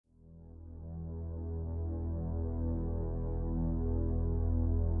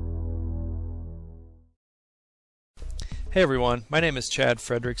Hey everyone, my name is Chad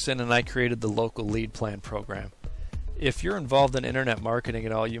Fredrickson and I created the Local Lead Plan program. If you're involved in internet marketing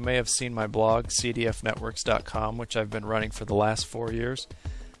at all, you may have seen my blog, cdfnetworks.com, which I've been running for the last 4 years.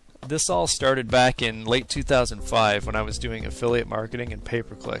 This all started back in late 2005 when I was doing affiliate marketing and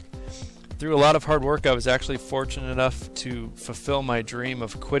pay-per-click. Through a lot of hard work, I was actually fortunate enough to fulfill my dream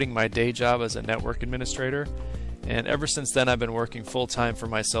of quitting my day job as a network administrator, and ever since then I've been working full-time for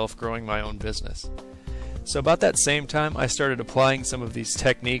myself, growing my own business. So about that same time, I started applying some of these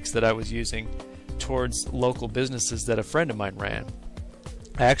techniques that I was using towards local businesses that a friend of mine ran.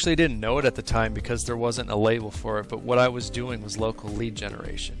 I actually didn't know it at the time because there wasn't a label for it, but what I was doing was local lead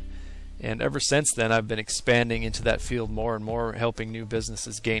generation. And ever since then, I've been expanding into that field more and more, helping new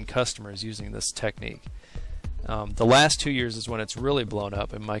businesses gain customers using this technique. The last 2 years is when it's really blown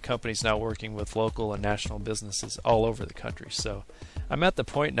up, and my company's now working with local and national businesses all over the country. So I'm at the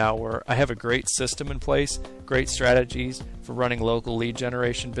point now where I have a great system in place, great strategies for running local lead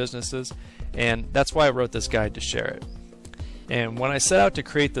generation businesses, and that's why I wrote this guide to share it. And when I set out to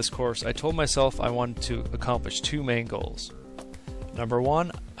create this course, I told myself I wanted to accomplish two main goals. Number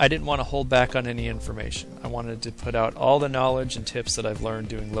one, I didn't want to hold back on any information. I wanted to put out all the knowledge and tips that I've learned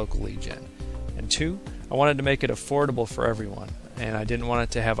doing local lead gen. And two, I wanted to make it affordable for everyone, and I didn't want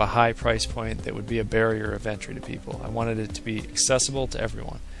it to have a high price point that would be a barrier of entry to people. I wanted it to be accessible to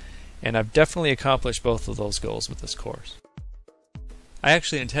everyone, and I've definitely accomplished both of those goals with this course. I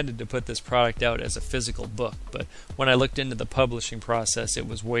actually intended to put this product out as a physical book, but when I looked into the publishing process, it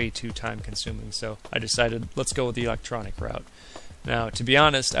was way too time consuming, so I decided let's go with the electronic route. Now, to be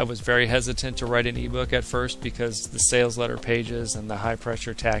honest, I was very hesitant to write an ebook at first because the sales letter pages and the high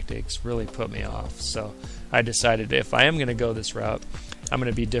pressure tactics really put me off. So I decided if I am going to go this route, I'm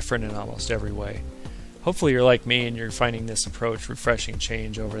going to be different in almost every way. Hopefully you're like me and you're finding this approach refreshing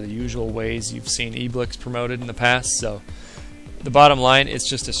change over the usual ways you've seen ebooks promoted in the past. So the bottom line, it's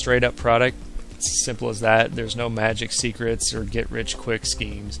just a straight up product. It's as simple as that. There's no magic secrets or get rich quick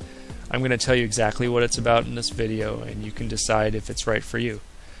schemes. I'm going to tell you exactly what it's about in this video, and you can decide if it's right for you.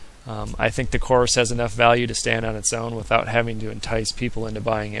 I think the course has enough value to stand on its own without having to entice people into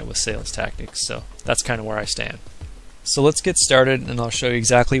buying it with sales tactics, so that's kind of where I stand. So let's get started, and I'll show you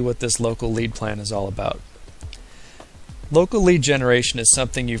exactly what this local lead plan is all about. Local lead generation is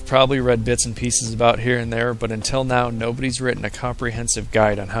something you've probably read bits and pieces about here and there, but until now nobody's written a comprehensive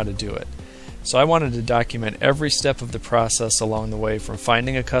guide on how to do it. So I wanted to document every step of the process along the way, from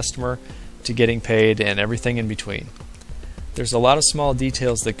finding a customer to getting paid and everything in between. There's a lot of small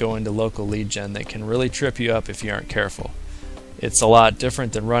details that go into local lead gen that can really trip you up if you aren't careful. It's a lot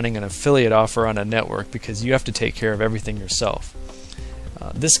different than running an affiliate offer on a network because you have to take care of everything yourself.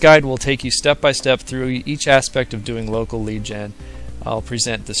 This guide will take you step by step through each aspect of doing local lead gen. I'll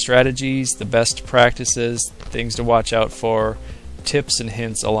present the strategies, the best practices, things to watch out for, tips and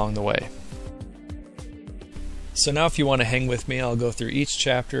hints along the way. So now if you want to hang with me, I'll go through each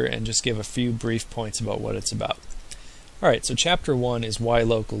chapter and just give a few brief points about what it's about. Alright, so chapter 1 is why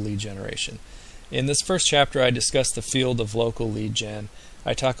local lead generation. In this first chapter I discuss the field of local lead gen.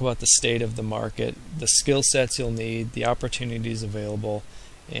 I talk about the state of the market, the skill sets you'll need, the opportunities available,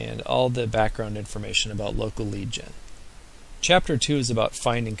 and all the background information about local lead gen. Chapter 2 is about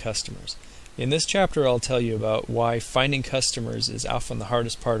finding customers. In this chapter I'll tell you about why finding customers is often the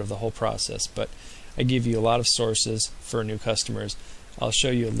hardest part of the whole process, but I give you a lot of sources for new customers. I'll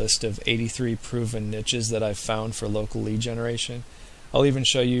show you a list of 83 proven niches that I've found for local lead generation. I'll even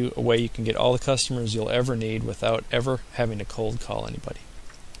show you a way you can get all the customers you'll ever need without ever having to cold call anybody.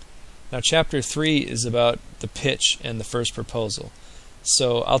 Now chapter 3 is about the pitch and the first proposal.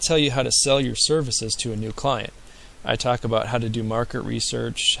 So I'll tell you how to sell your services to a new client. I talk about how to do market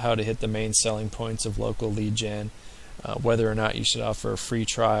research, how to hit the main selling points of local lead gen, whether or not you should offer a free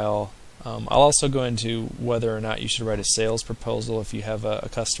trial. I'll also go into whether or not you should write a sales proposal if you have a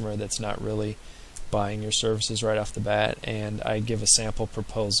customer that's not really buying your services right off the bat, and I give a sample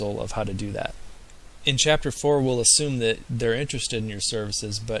proposal of how to do that. In chapter 4 we'll assume that they're interested in your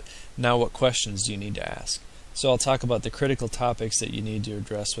services, but now what questions do you need to ask? So I'll talk about the critical topics that you need to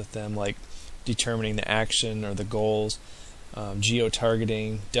address with them, like determining the action or the goals,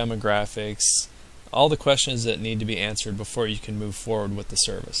 geo-targeting, demographics, all the questions that need to be answered before you can move forward with the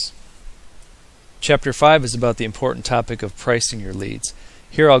service. Chapter 5 is about the important topic of pricing your leads.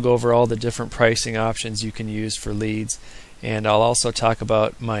 Here I'll go over all the different pricing options you can use for leads, and I'll also talk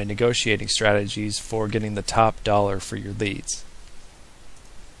about my negotiating strategies for getting the top dollar for your leads.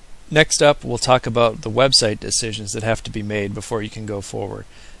 Next up, we'll talk about the website decisions that have to be made before you can go forward.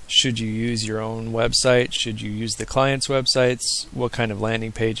 Should you use your own website? Should you use the client's websites? What kind of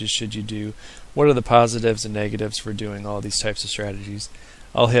landing pages should you do? What are the positives and negatives for doing all these types of strategies?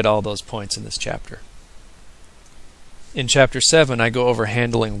 I'll hit all those points in this chapter. In Chapter 7, I go over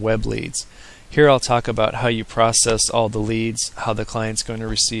handling web leads. Here I'll talk about how you process all the leads, how the client's going to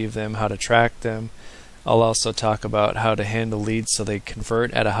receive them, how to track them. I'll also talk about how to handle leads so they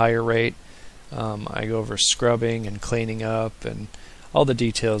convert at a higher rate. I go over scrubbing and cleaning up and all the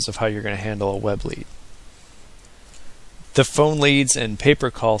details of how you're going to handle a web lead. The phone leads and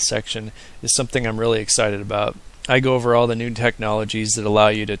pay-per-call section is something I'm really excited about. I go over all the new technologies that allow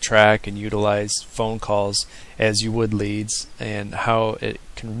you to track and utilize phone calls as you would leads, and how it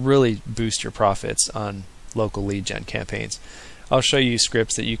can really boost your profits on local lead gen campaigns. I'll show you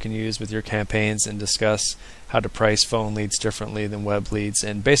scripts that you can use with your campaigns and discuss how to price phone leads differently than web leads,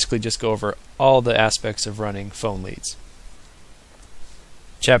 and basically just go over all the aspects of running phone leads.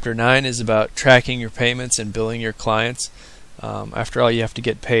 Chapter 9 is about tracking your payments and billing your clients. After all, you have to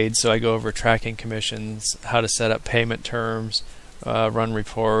get paid, so I go over tracking commissions, how to set up payment terms, run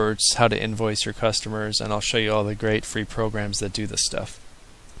reports, how to invoice your customers, and I'll show you all the great free programs that do this stuff.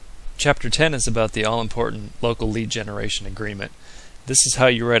 Chapter 10 is about the all-important local lead generation agreement. This is how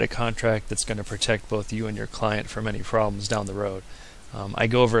you write a contract that's going to protect both you and your client from any problems down the road. I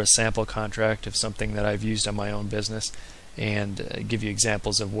go over a sample contract of something that I've used on my own business and give you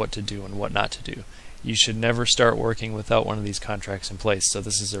examples of what to do and what not to do. You should never start working without one of these contracts in place, so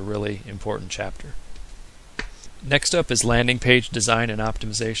this is a really important chapter. Next up is landing page design and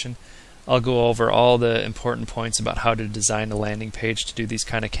optimization. I'll go over all the important points about how to design a landing page to do these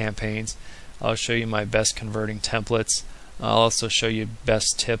kind of campaigns. I'll show you my best converting templates. I'll also show you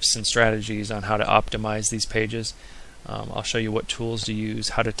best tips and strategies on how to optimize these pages. I'll show you what tools to use,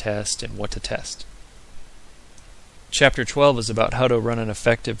 how to test, and what to test. Chapter 12 is about how to run an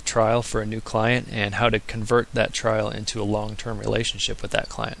effective trial for a new client and how to convert that trial into a long-term relationship with that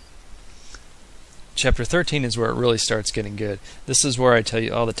client. Chapter 13 is where it really starts getting good. This is where I tell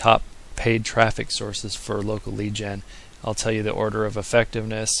you all the top paid traffic sources for local lead gen. I'll tell you the order of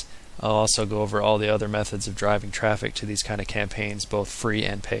effectiveness. I'll also go over all the other methods of driving traffic to these kind of campaigns, both free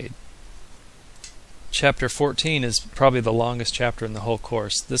and paid. Chapter 14 is probably the longest chapter in the whole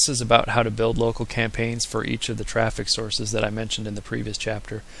course. This is about how to build local campaigns for each of the traffic sources that I mentioned in the previous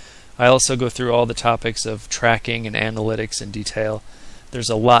chapter. I also go through all the topics of tracking and analytics in detail. There's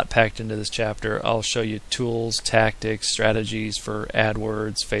a lot packed into this chapter. I'll show you tools, tactics, strategies for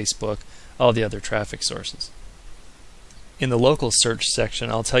AdWords, Facebook, all the other traffic sources. In the local search section,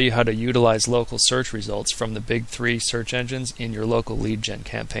 I'll tell you how to utilize local search results from the big 3 search engines in your local lead gen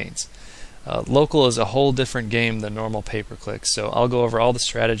campaigns. Local is a whole different game than normal pay-per-click, so I'll go over all the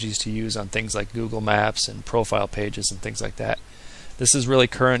strategies to use on things like Google Maps and profile pages and things like that. This is really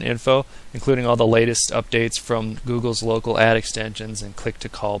current info, including all the latest updates from Google's local ad extensions and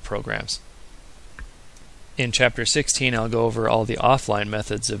click-to-call programs. In Chapter 16, I'll go over all the offline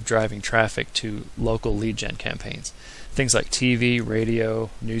methods of driving traffic to local lead gen campaigns. Things like TV,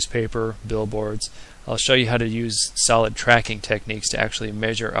 radio, newspaper, billboards. I'll show you how to use solid tracking techniques to actually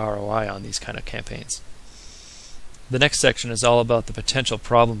measure ROI on these kind of campaigns. The next section is all about the potential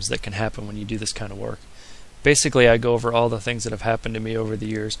problems that can happen when you do this kind of work. Basically, I go over all the things that have happened to me over the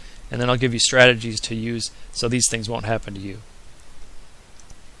years, and then I'll give you strategies to use so these things won't happen to you.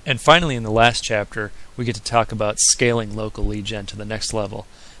 And finally, in the last chapter, we get to talk about scaling local lead gen to the next level.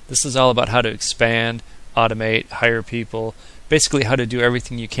 This is all about how to expand, automate, hire people, basically how to do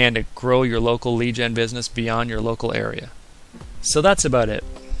everything you can to grow your local lead gen business beyond your local area. So that's about it.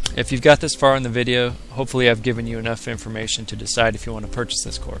 If you've got this far in the video, hopefully I've given you enough information to decide if you want to purchase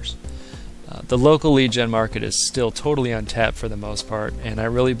this course. The local lead gen market is still totally untapped for the most part, and I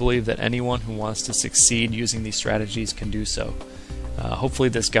really believe that anyone who wants to succeed using these strategies can do so. Hopefully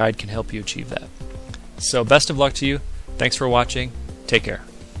this guide can help you achieve that. So best of luck to you. Thanks for watching. Take care.